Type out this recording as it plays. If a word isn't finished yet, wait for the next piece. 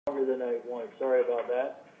longer than I wanted. Sorry about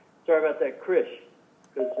that. Sorry about that, Chris.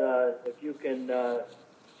 Because if you can, so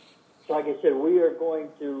like I said, we are going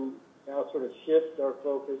to now sort of shift our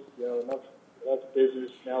focus. Enough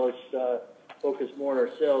business. Now let's focus more on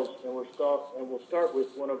ourselves, and we'll start with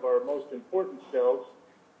one of our most important selves,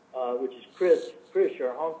 which is Chris,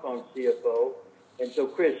 our Hong Kong CFO. And so,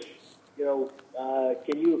 Chris,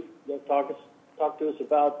 can you talk to us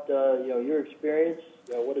about your experience,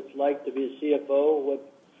 what it's like to be a CFO,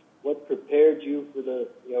 what prepared you for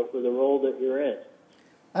the role that you're in?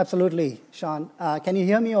 Absolutely, Sean. Can you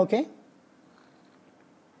hear me okay?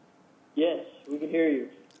 Yes, we can hear you.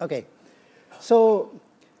 Okay. So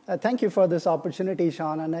thank you for this opportunity,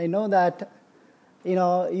 Sean. And I know that,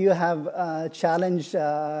 you have challenged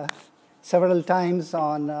several times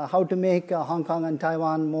on how to make Hong Kong and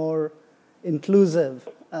Taiwan more inclusive.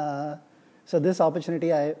 So this opportunity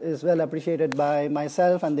is well appreciated by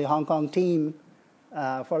myself and the Hong Kong team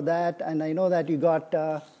for that. And I know that you got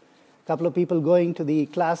a couple of people going to the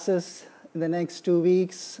classes in the next 2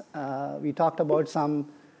 weeks. We talked about some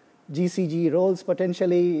GCG roles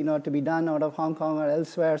potentially, to be done out of Hong Kong or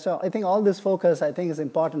elsewhere. So I think all this focus, is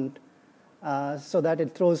important so that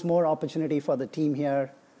it throws more opportunity for the team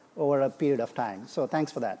here over a period of time. So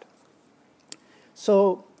thanks for that.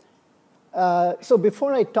 So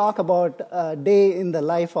before I talk about a day in the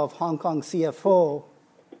life of Hong Kong CFO,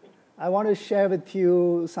 I want to share with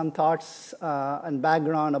you some thoughts and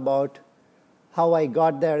background about how I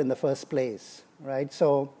got there in the first place, right?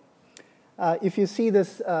 So if you see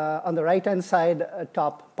this on the right-hand side,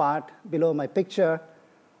 top part below my picture,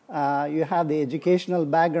 you have the educational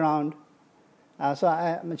background. So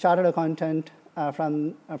I'm a chartered accountant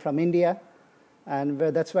from India, and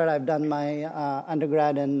that's where I've done my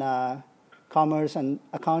undergrad in commerce and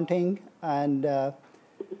accounting. And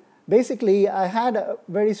basically, I had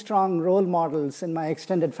very strong role models in my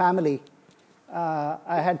extended family.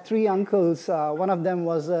 I had 3 uncles. One of them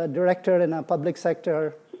was a director in a public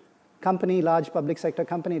sector company, large public sector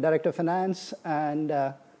company, director of finance, and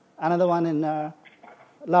another one in a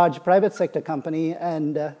large private sector company,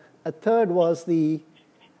 and a third was the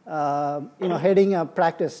heading a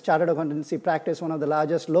practice, chartered accountancy practice, one of the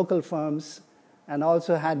largest local firms, and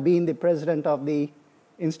also had been the president of the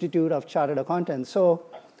Institute of Chartered Accountants. So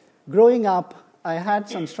growing up, I had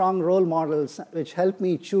some strong role models which helped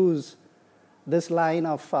me choose this line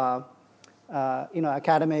of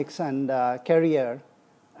academics and career.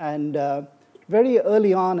 And very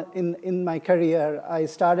early on in my career, I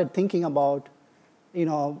started thinking about,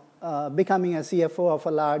 becoming a CFO of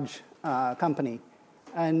a large company.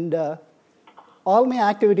 And all my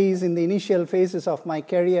activities in the initial phases of my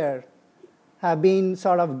career have been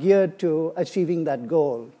sort of geared to achieving that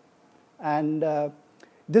goal. And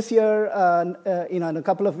this year, in a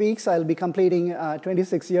couple of weeks, I'll be completing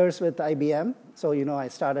 26 years with IBM. So, I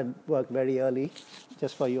started work very early,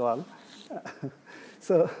 just for you all.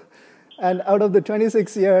 And out of the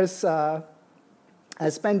 26 years, I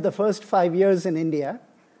spent the first 5 years in India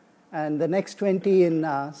and the next 20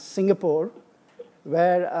 in Singapore,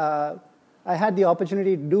 where I had the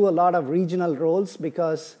opportunity to do a lot of regional roles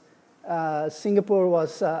because Singapore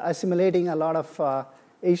was assimilating a lot of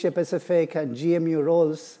Asia-Pacific and GMU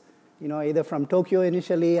roles, either from Tokyo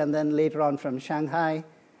initially and then later on from Shanghai.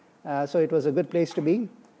 So it was a good place to be.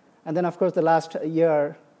 And then, of course, the last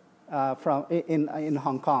year in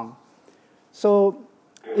Hong Kong. So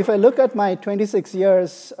if I look at my 26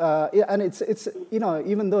 years, and it's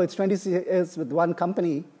even though it's 26 years with one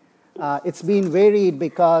company, it's been varied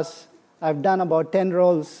because I've done about 10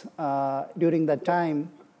 roles during that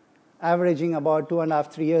time, averaging about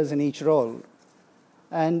 2.5, 3 years in each role.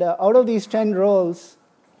 And out of these 10 roles,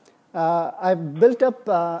 I've built up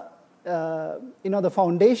the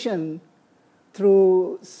foundation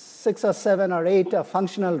through 6 or 7 or 8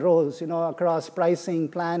 functional roles, across pricing,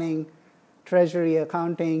 planning, treasury,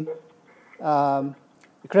 accounting,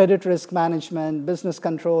 credit risk management, business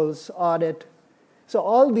controls, audit. So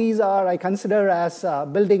all these I consider as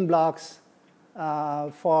building blocks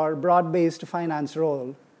for broad-based finance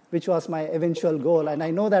role, which was my eventual goal. And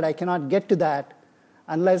I know that I cannot get to that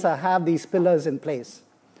unless I have these pillars in place.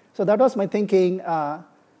 So that was my thinking,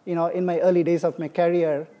 in my early days of my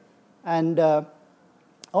career. And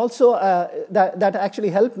also that actually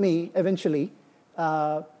helped me eventually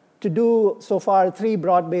to do so far 3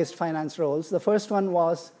 broad-based finance roles. The first one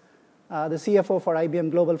was the CFO for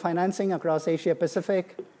IBM Global Financing across Asia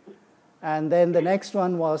Pacific. And then the next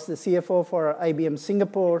one was the CFO for IBM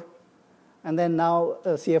Singapore. And then now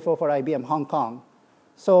CFO for IBM Hong Kong.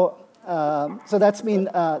 So that's been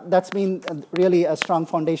really a strong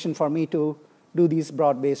foundation for me to do these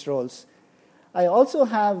broad-based roles. I also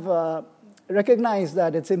have recognized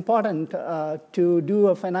that it's important to do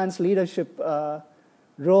a finance leadership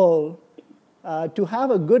role to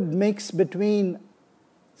have a good mix between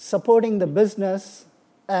supporting the business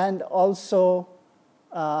and also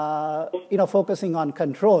focusing on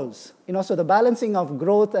controls. So the balancing of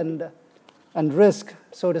growth and risk,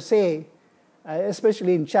 so to say,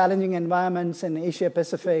 especially in challenging environments in Asia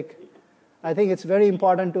Pacific, I think it's very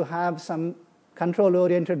important to have some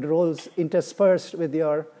control-oriented roles interspersed with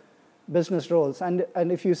your business roles. And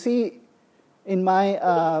if you see in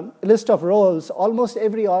my list of roles, almost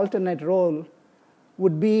every alternate role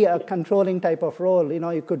would be a controlling type of role.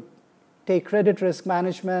 You could take credit risk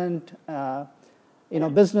management,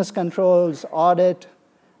 business controls, audit.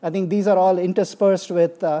 I think these are all interspersed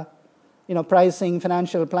with pricing,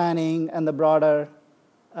 financial planning, and the broader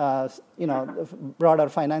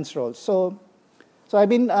finance roles. So I've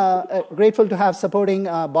been grateful to have supporting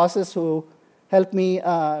bosses who helped me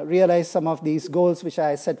realize some of these goals which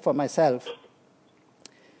I set for myself.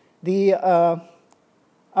 The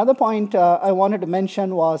other point I wanted to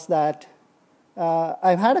mention was that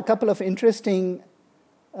I've had a couple of interesting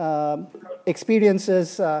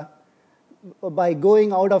experiences by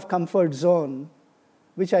going out of comfort zone,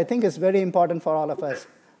 which I think is very important for all of us.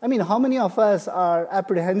 I mean, how many of us are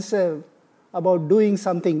apprehensive about doing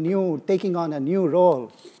something new, taking on a new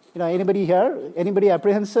role? Anybody here? Anybody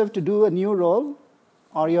apprehensive to do a new role?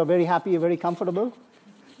 Or you're very happy, you're very comfortable?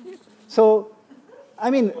 So, I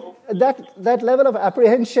mean, that level of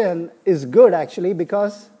apprehension is good, actually,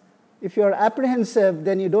 because if you're apprehensive,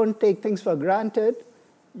 then you don't take things for granted.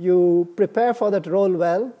 You prepare for that role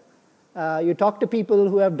well. You talk to people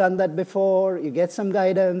who have done that before. You get some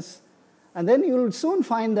guidance. And then you'll soon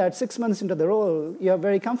find that 6 months into the role, you're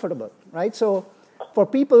very comfortable, right? So for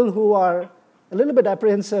people who are a little bit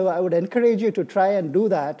apprehensive, I would encourage you to try and do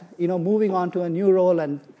that, moving on to a new role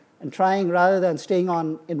and trying rather than staying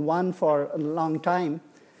on in one for a long time.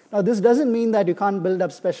 Now, this doesn't mean that you can't build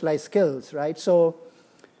up specialized skills, right? So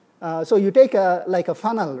you take like a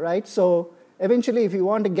funnel, right? So eventually, if you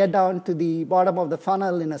want to get down to the bottom of the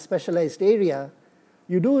funnel in a specialized area,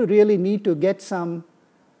 you do really need to get some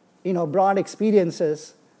broad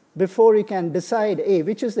experiences before you can decide, hey,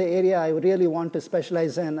 which is the area I really want to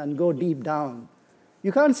specialize in and go deep down.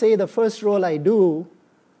 You can't say the first role I do,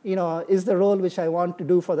 is the role which I want to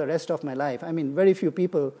do for the rest of my life. I mean, very few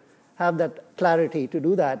people have that clarity to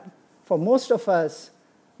do that. For most of us,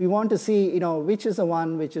 we want to see, which is the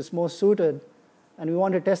one which is most suited, and we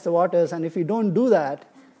want to test the waters. And if we don't do that,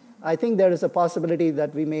 I think there is a possibility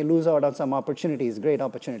that we may lose out on some opportunities, great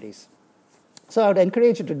opportunities. So I would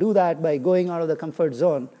encourage you to do that by going out of the comfort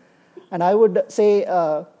zone. And I would say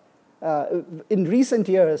in recent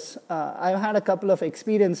years, I've had a couple of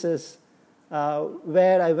experiences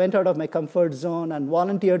where I went out of my comfort zone and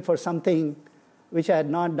volunteered for something which I had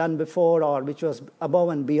not done before or which was above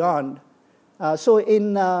and beyond. So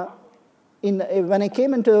when I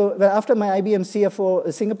came after my IBM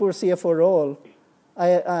Singapore CFO role,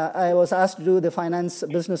 I was asked to do the finance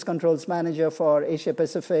business controls manager for Asia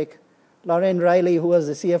Pacific. Lauren Riley, who was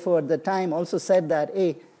the CFO at the time, also said that,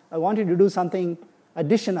 hey, I wanted to do something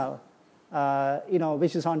additional,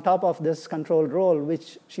 which is on top of this controlled role,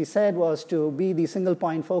 which she said was to be the single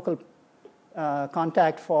point focal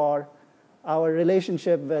contact for our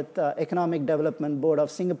relationship with Economic Development Board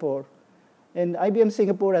of Singapore. And IBM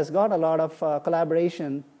Singapore has got a lot of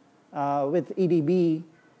collaboration with EDB,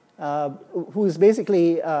 who is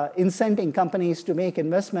basically incenting companies to make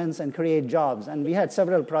investments and create jobs. And we had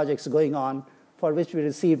several projects going on for which we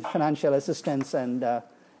received financial assistance and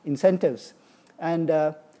incentives. And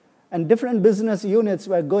different business units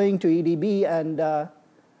were going to EDB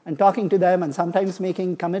and talking to them and sometimes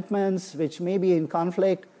making commitments which may be in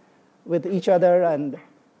conflict with each other. And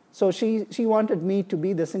so she wanted me to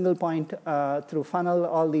be the single point through funnel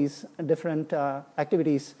all these different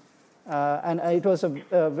activities. And it was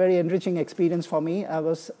a very enriching experience for me. I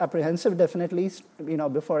was apprehensive, definitely,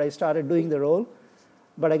 before I started doing the role.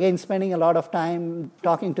 But again, spending a lot of time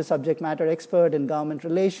talking to subject matter expert in government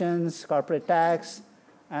relations, corporate tax,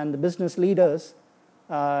 and the business leaders,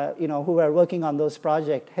 who were working on those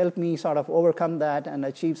projects helped me sort of overcome that and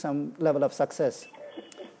achieve some level of success.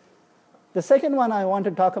 The second one I want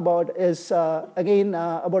to talk about is, again,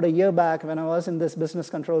 about a year back when I was in this business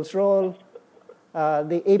controls role.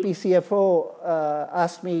 The AP CFO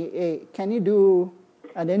asked me, hey, can you do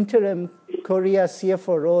an interim Korea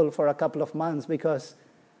CFO role for a couple of months because,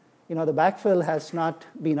 the backfill has not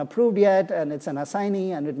been approved yet and it's an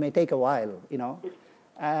assignee and it may take a while,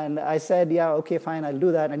 And I said, yeah, okay, fine, I'll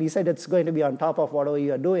do that. And he said, it's going to be on top of whatever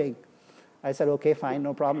you are doing. I said, okay, fine,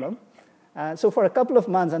 no problem. So for a couple of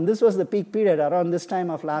months, and this was the peak period around this time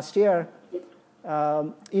of last year,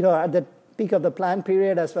 at the peak of the plan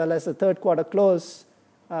period as well as the third quarter close,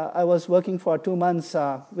 I was working for 2 months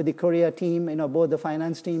with the Korea team, both the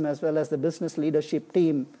finance team as well as the business leadership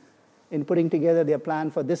team in putting together their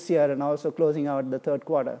plan for this year and also closing out the third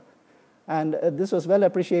quarter. And this was well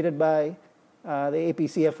appreciated by the AP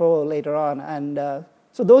CFO later on. And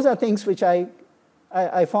so those are things which I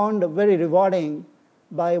found very rewarding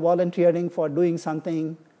by volunteering for doing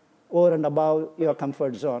something over and above your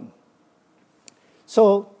comfort zone.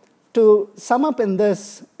 So to sum up in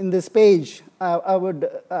this page, I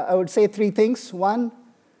would say 3 things. One,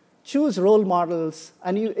 choose role models,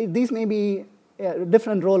 and these may be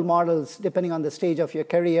different role models depending on the stage of your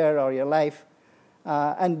career or your life,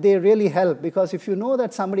 and they really help, because if you know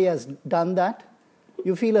that somebody has done that,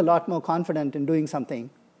 you feel a lot more confident in doing something.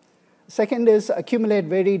 Second is accumulate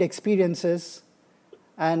varied experiences.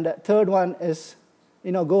 And third one is,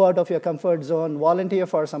 go out of your comfort zone, volunteer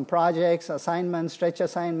for some projects, assignments, stretch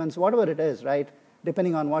assignments, whatever it is, right?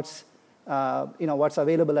 Depending on what's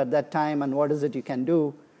available at that time and what is it you can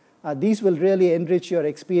do. These will really enrich your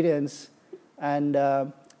experience and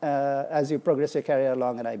as you progress your career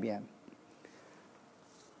along at IBM.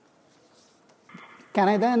 Can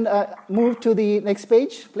I then move to the next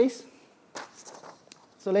page, please?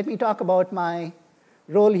 So let me talk about my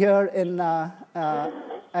role here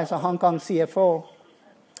as a Hong Kong CFO.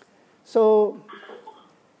 So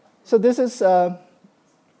this is my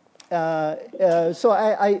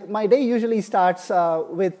day usually starts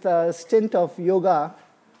with a stint of yoga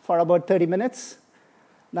for about 30 minutes.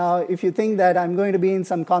 Now, if you think that I'm going to be in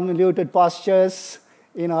some convoluted postures,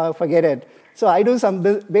 forget it. So I do some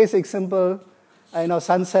basic, simple,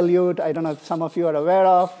 sun salute. I don't know if some of you are aware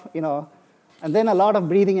of, and then a lot of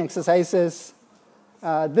breathing exercises.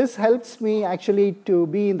 This helps me actually to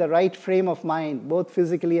be in the right frame of mind, both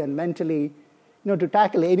physically and mentally, to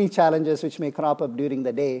tackle any challenges which may crop up during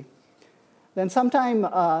the day. Then sometime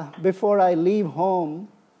before I leave home,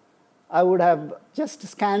 I would have just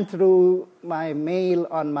scanned through my mail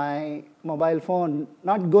on my mobile phone,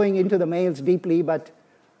 not going into the mails deeply, but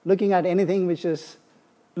looking at anything which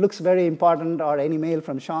looks very important, or any mail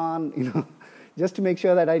from Sean, just to make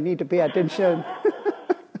sure that I need to pay attention.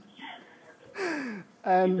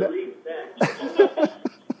 And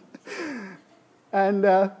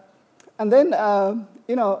then I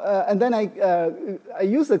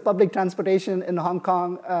use the public transportation in Hong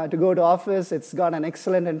Kong to go to office. It's got an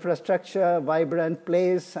excellent infrastructure, vibrant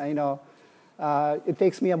place. It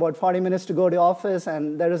takes me about 40 minutes to go to office,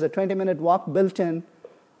 and there is a 20-minute walk built in,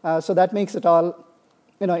 so that makes it all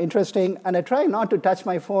interesting. And I try not to touch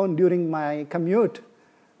my phone during my commute.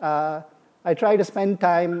 I try to spend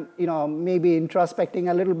time, maybe introspecting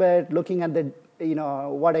a little bit, looking at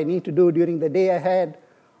what I need to do during the day ahead,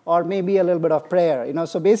 or maybe a little bit of prayer.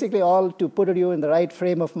 So basically, all to put you in the right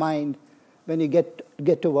frame of mind when you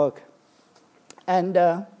get to work. And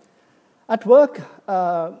at work,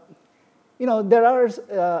 I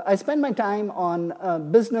spend my time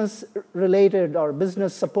on business-related or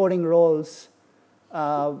business-supporting roles,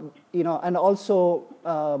 and also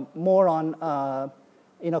more on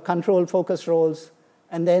control-focused roles,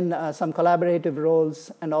 and then some collaborative roles,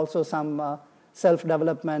 and also some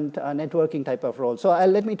self-development, networking type of roles. So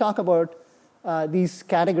let me talk about these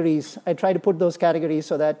categories. I try to put those categories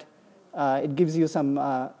so that it gives you some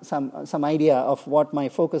idea of what my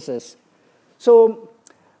focus is. So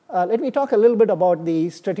let me talk a little bit about the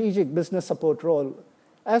strategic business support role.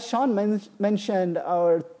 As Sean mentioned,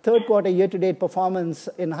 our third quarter year-to-date performance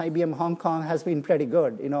in IBM Hong Kong has been pretty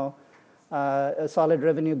good. A solid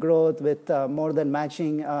revenue growth with more than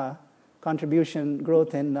matching contribution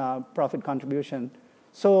growth in profit contribution.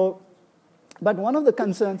 So, but one of the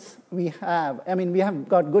concerns we have, we have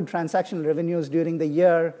got good transactional revenues during the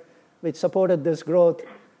year, which supported this growth.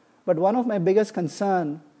 But one of my biggest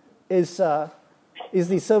concern is the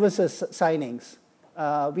services signings.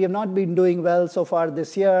 We have not been doing well so far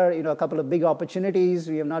this year. A couple of big opportunities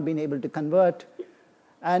we have not been able to convert,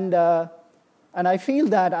 and I feel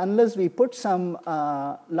that unless we put some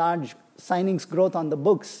large signings growth on the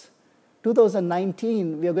books,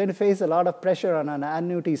 2019 we are going to face a lot of pressure on an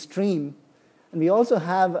annuity stream, and we also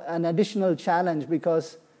have an additional challenge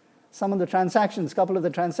because couple of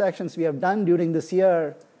the transactions we have done during this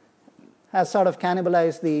year has sort of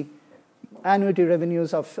cannibalized the annuity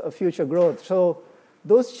revenues of future growth. So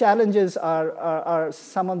those challenges are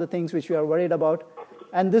some of the things which we are worried about,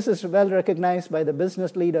 and this is well recognized by the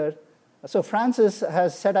business leader. So Francis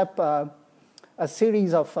has set up a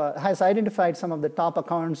series of, has identified some of the top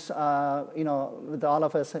accounts, with all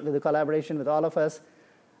of us, with the collaboration with all of us,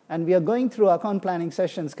 And we are going through account planning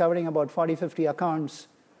sessions covering about 40, 50 accounts,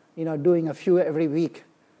 doing a few every week.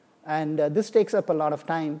 And this takes up a lot of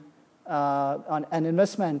time on an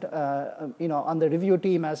investment, on the review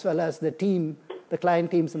team as well as the team, the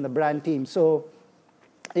client teams and the brand team. So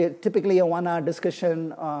typically a 1 hour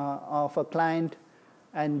discussion of a client,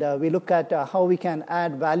 and we look at how we can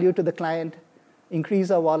add value to the client,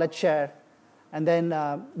 increase our wallet share, and then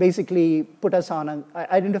basically put us on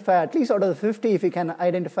identify at least out of the 50, if you can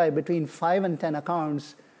identify between 5 and 10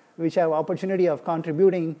 accounts which have opportunity of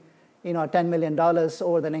contributing $10 million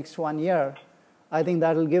over the next 1 year. I think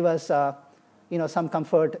that will give us some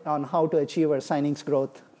comfort on how to achieve our signings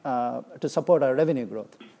growth to support our revenue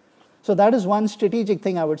growth. So that is one strategic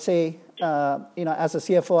thing I would say. As a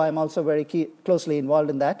CFO, I'm also very closely involved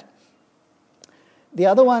in that. The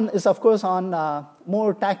other one is, of course, on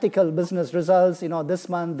more tactical business results. This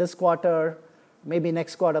month, this quarter, maybe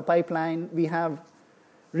next quarter pipeline. We have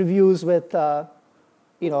reviews with,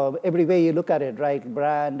 every way you look at it, right?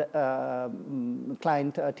 Brand,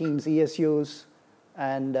 client teams, ESUs,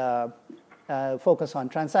 and focus on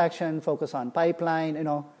transaction, focus on pipeline,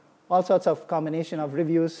 all sorts of combination of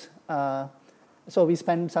reviews. So we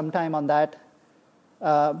spend some time on that.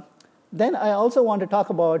 Then I also want to talk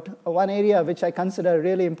about one area which I consider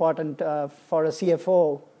really important for a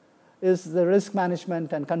CFO is the risk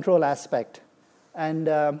management and control aspect. And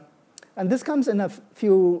this comes in a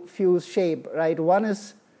few shape, right? One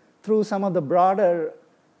is through some of the broader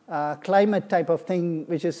climate type of thing,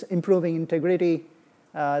 which is improving integrity.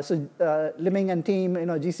 So Liming and team,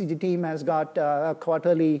 GCG team has got a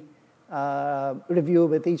quarterly review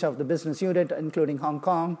with each of the business unit, including Hong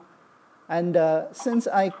Kong. And since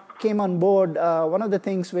I came on board, one of the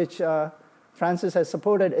things which Francis has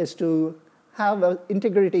supported is to have an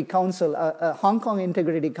integrity council, a Hong Kong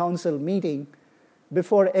Integrity Council meeting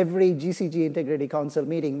before every GCG Integrity Council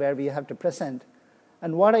meeting where we have to present.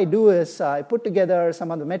 And what I do is I put together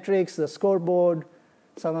some of the metrics, the scoreboard,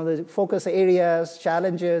 some of the focus areas,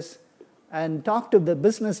 challenges, and talk to the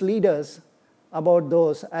business leaders about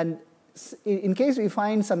those. And in case we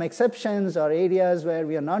find some exceptions or areas where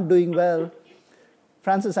we are not doing well,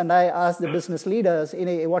 Francis and I ask the business leaders,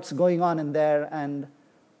 what's going on in there and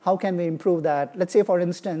how can we improve that? Let's say, for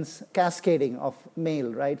instance, cascading of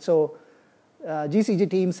mail, right? So GCG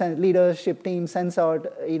teams and leadership team sends out,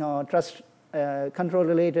 trust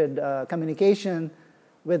control-related communication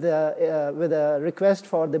with a request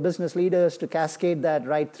for the business leaders to cascade that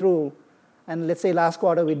right through. And let's say last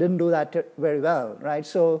quarter we didn't do that very well, right?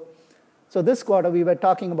 So this quarter we were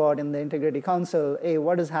talking about in the Integrity Council,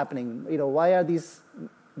 what is happening? Why are these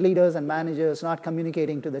leaders and managers not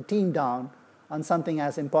communicating to the team down on something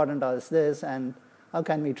as important as this, and how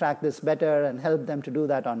can we track this better and help them to do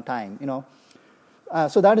that on time?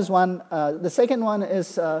 So that is one. The second one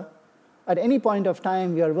is at any point of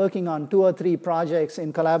time we are working on 2 or 3 projects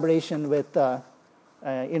in collaboration with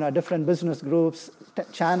different business groups.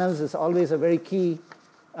 Channels is always a very key.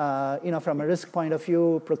 From a risk point of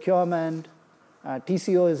view, procurement,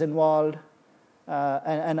 TCO is involved,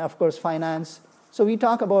 and of course finance. So we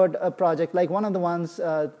talk about a project, like one of the ones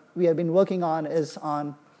we have been working on is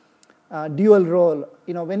on dual role.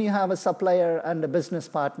 When you have a supplier and a business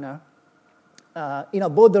partner,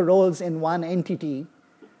 both the roles in one entity,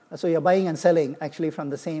 so you're buying and selling actually from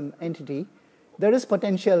the same entity, there is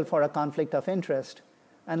potential for a conflict of interest.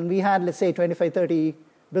 And we had, let's say, 25, 30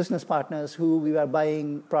 business partners who we were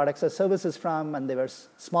buying products or services from, and they were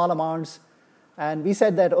small amounts. And we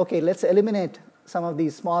said that, okay, let's eliminate some of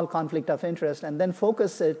these small conflict of interest and then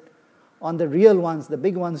focus it on the real ones, the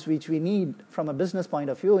big ones which we need from a business point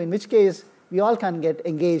of view, in which case we all can get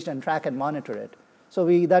engaged and track and monitor it. So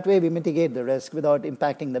that way we mitigate the risk without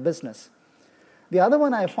impacting the business. The other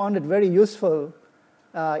one I found it very useful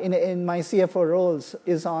in my CFO roles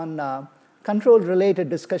is on control-related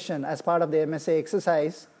discussion as part of the MSA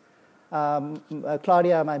exercise.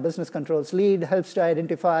 Claudia, my business controls lead, helps to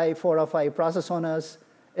identify 4 or 5 process owners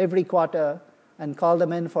every quarter and call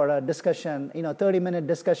them in for a discussion, 30-minute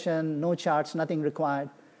discussion, no charts, nothing required,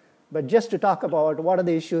 but just to talk about what are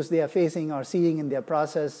the issues they are facing or seeing in their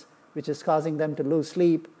process, which is causing them to lose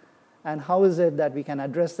sleep, and how is it that we can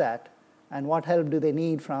address that, and what help do they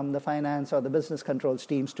need from the finance or the business controls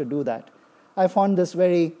teams to do that. I found this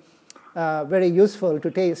very useful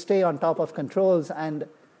to stay on top of controls, and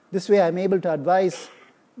this way I'm able to advise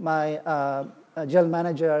my general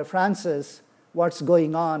manager, Francis, what's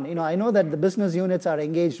going on. I know that the business units are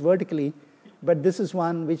engaged vertically, but this is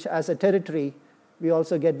one which, as a territory, we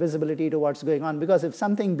also get visibility to what's going on. Because if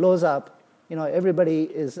something blows up, everybody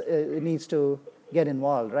needs to get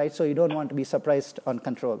involved, right? So you don't want to be surprised on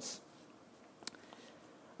controls.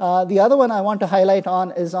 The other one I want to highlight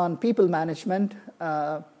on is on people management.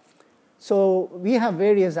 So we have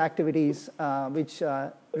various activities which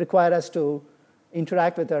require us to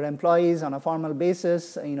interact with our employees on a formal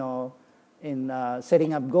basis, in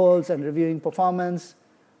setting up goals and reviewing performance.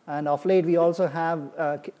 And of late, we also have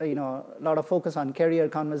a lot of focus on career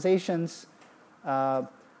conversations. And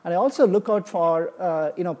I also look out for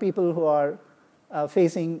people who are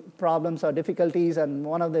facing problems or difficulties. And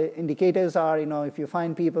one of the indicators are, if you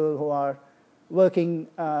find people who are working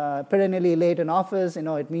perennially late in office,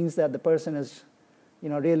 it means that the person is,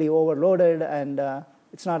 really overloaded and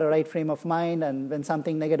it's not a right frame of mind. And when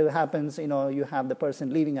something negative happens, you have the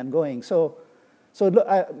person leaving and going. So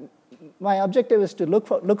my objective is to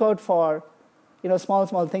look out for,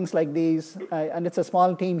 small things like these. And it's a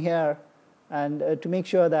small team here. And to make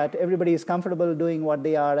sure that everybody is comfortable doing what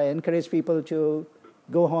they are, I encourage people to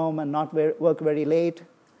go home and not work very late.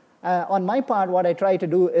 On my part, what I try to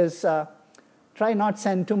do is try not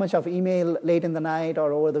send too much of email late in the night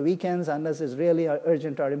or over the weekends unless it's really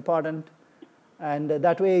urgent or important. And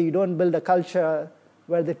that way you don't build a culture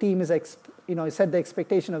where the team is, set the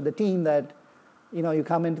expectation of the team that, you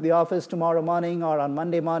come into the office tomorrow morning or on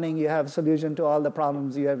Monday morning, you have a solution to all the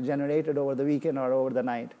problems you have generated over the weekend or over the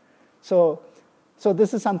night. So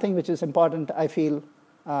this is something which is important, I feel,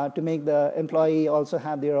 to make the employee also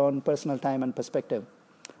have their own personal time and perspective.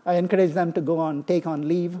 I encourage them to take on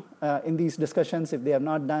leave in these discussions. If they have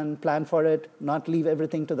not plan for it, not leave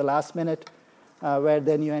everything to the last minute, where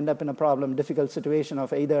then you end up in a difficult situation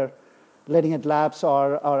of either letting it lapse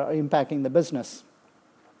or impacting the business.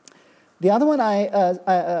 The other one,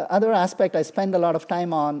 other aspect I spend a lot of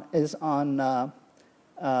time on is on the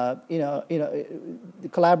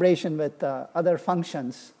collaboration with other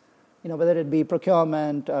functions, whether it be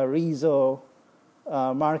procurement, RESO,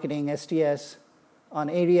 marketing, STS, on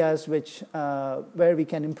areas where we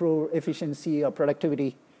can improve efficiency or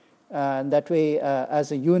productivity. That way,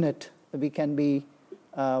 as a unit, we can be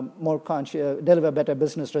more conscious, deliver better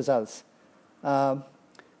business results.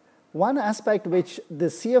 One aspect which the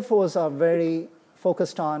CFOs are very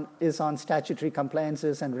focused on is on statutory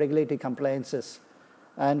compliances and regulatory compliances.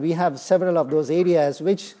 And we have several of those areas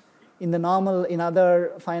which in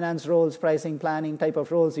other finance roles, pricing, planning type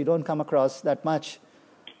of roles, you don't come across that much.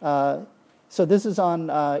 So this is on,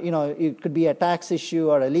 it could be a tax issue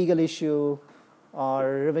or a legal issue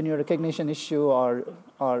or revenue recognition issue or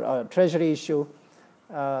a treasury issue.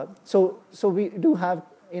 So we do have,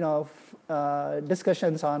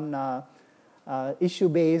 discussions on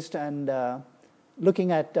issue-based and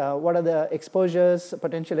looking at what are the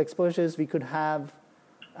potential exposures we could have,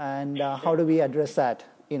 and how do we address that,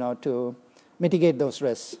 to mitigate those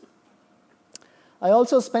risks. I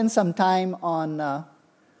also spend some time on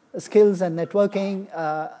skills and networking.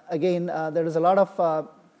 Again, there is a lot of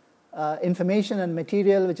information and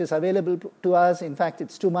material which is available to us. In fact,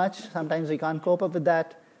 it's too much. Sometimes we can't cope up with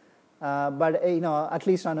that. But at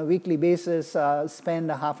least on a weekly basis, spend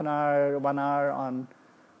a half an hour, 1 hour on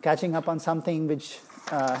catching up on something which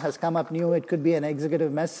has come up new. It could be an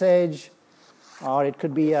executive message, or it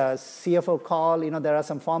could be a CFO call. There are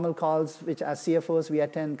some formal calls which as CFOs we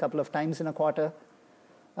attend a couple of times in a quarter.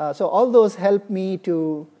 So all those help me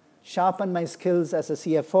to sharpen my skills as a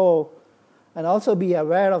CFO and also be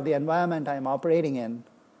aware of the environment I'm operating in,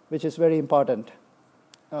 which is very important.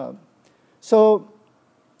 So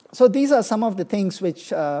these are some of the things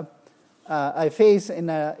which I face I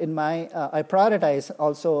prioritize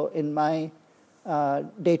also in my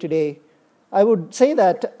day-to-day. I would say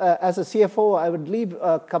that as a CFO, I would leave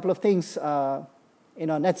a couple of things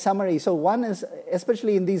net summary. So one is,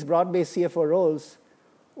 especially in these broad-based CFO roles,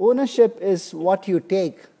 ownership is what you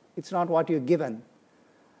take. It's not what you're given.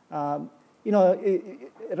 Rather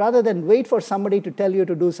than wait for somebody to tell you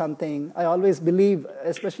to do something, I always believe,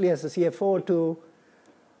 especially as a CFO, to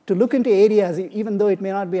look into areas, even though it may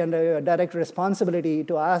not be under your direct responsibility,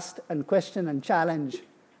 to ask and question and challenge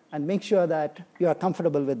and make sure that you are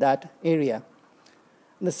comfortable with that area.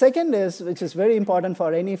 And the second is, which is very important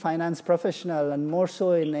for any finance professional, and more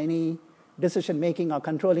so in any decision-making or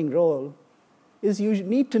controlling role, is you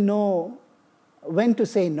need to know when to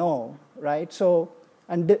say no, right? So,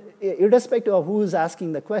 and irrespective of who is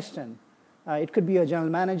asking the question, it could be a general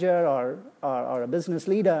manager or a business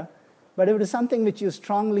leader, but if it is something which you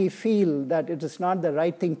strongly feel that it is not the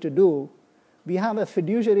right thing to do, we have a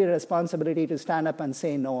fiduciary responsibility to stand up and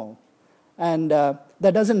say no. And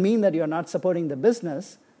that doesn't mean that you're not supporting the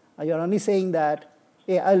business. You're only saying that,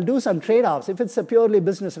 hey, I'll do some trade-offs. If it's a purely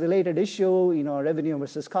business-related issue, revenue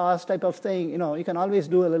versus cost type of thing, you can always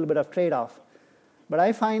do a little bit of trade-off. But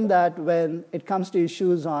I find that when it comes to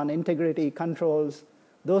issues on integrity, controls,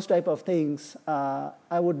 those type of things,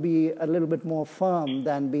 I would be a little bit more firm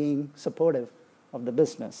than being supportive of the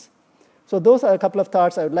business. So those are a couple of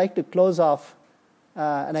thoughts I would like to close off.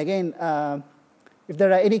 And again, if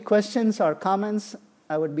there are any questions or comments,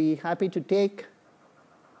 I would be happy to take.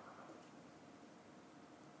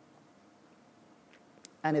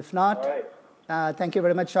 And if not, thank you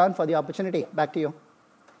very much, Sean, for the opportunity. Back to you.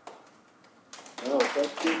 No,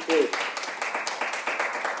 thank you, Chris.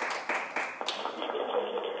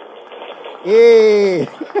 Yay!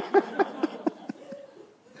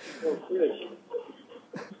 Oh, Chris.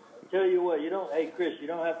 Tell you what, hey, Chris, you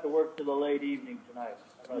don't have to work till the late evening tonight.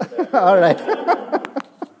 How about that? All right.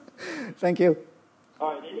 Thank you.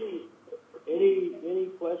 All right. Any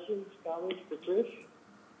questions, comments for Chris?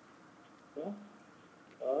 No?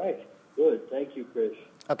 All right. Good. Thank you, Chris.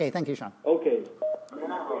 Okay. Thank you, Sean. Okay.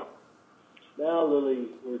 Now, Lily,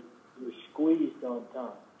 we're squeezed on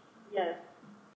time. Yes.